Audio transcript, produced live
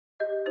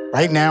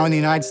Right now in the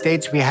United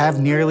States, we have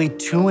nearly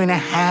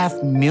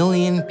 2.5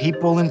 million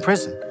people in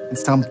prison.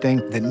 It's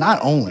something that not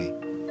only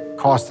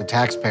costs the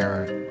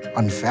taxpayer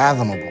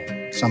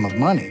unfathomable sum of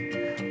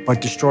money,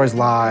 but destroys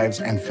lives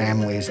and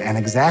families and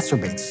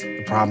exacerbates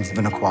the problems of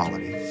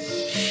inequality.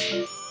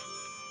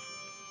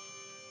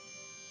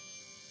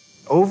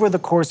 Over the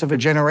course of a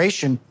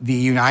generation, the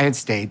United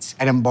States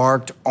had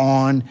embarked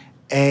on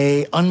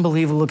an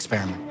unbelievable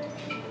experiment,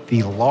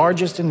 the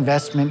largest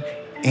investment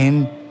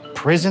in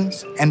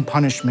prisons and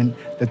punishment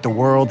that the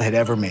world had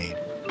ever made,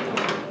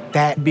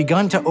 that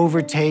begun to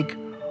overtake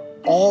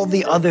all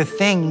the other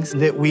things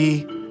that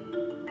we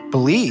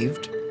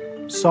believed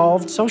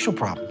solved social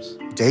problems: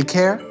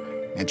 daycare,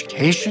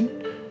 education,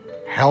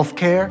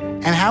 healthcare,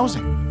 and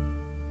housing.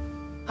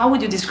 How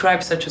would you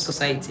describe such a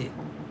society?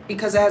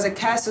 Because it has a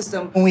caste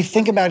system. When we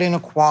think about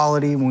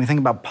inequality, when we think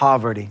about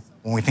poverty,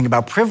 when we think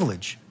about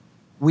privilege,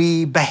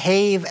 we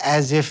behave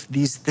as if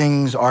these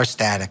things are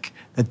static,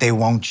 that they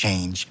won't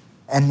change.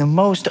 And the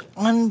most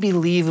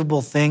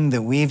unbelievable thing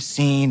that we've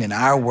seen in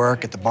our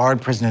work at the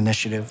Barred Prison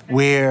Initiative,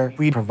 where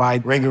we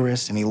provide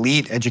rigorous and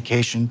elite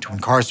education to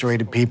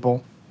incarcerated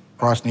people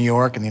across New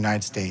York and the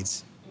United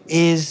States,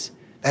 is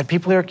that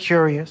people are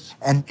curious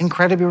and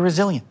incredibly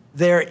resilient.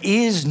 There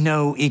is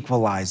no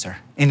equalizer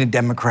in a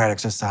democratic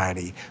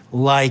society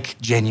like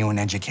genuine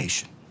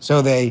education.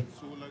 So they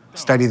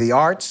study the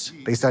arts,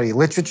 they study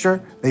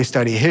literature, they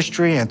study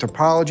history,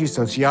 anthropology,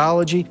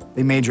 sociology,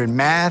 they major in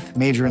math,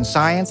 major in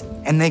science,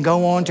 and they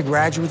go on to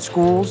graduate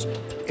schools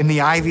in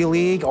the Ivy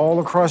League all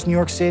across New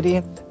York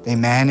City. They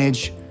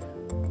manage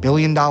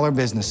billion-dollar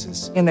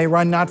businesses, and they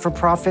run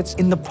not-for-profits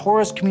in the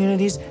poorest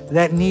communities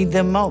that need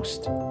them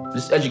most.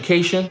 This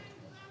education,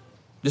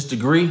 this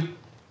degree,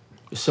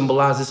 it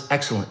symbolizes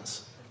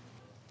excellence.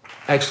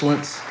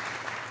 Excellence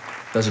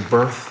that's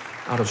birthed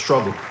out of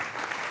struggle.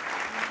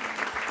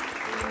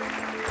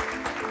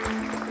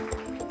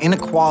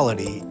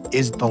 Inequality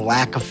is the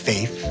lack of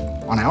faith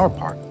on our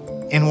part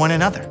in one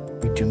another.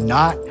 We do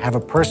not have a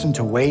person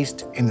to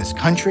waste in this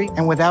country,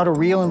 and without a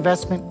real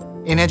investment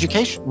in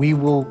education, we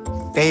will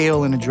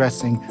fail in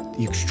addressing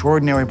the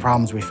extraordinary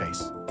problems we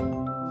face.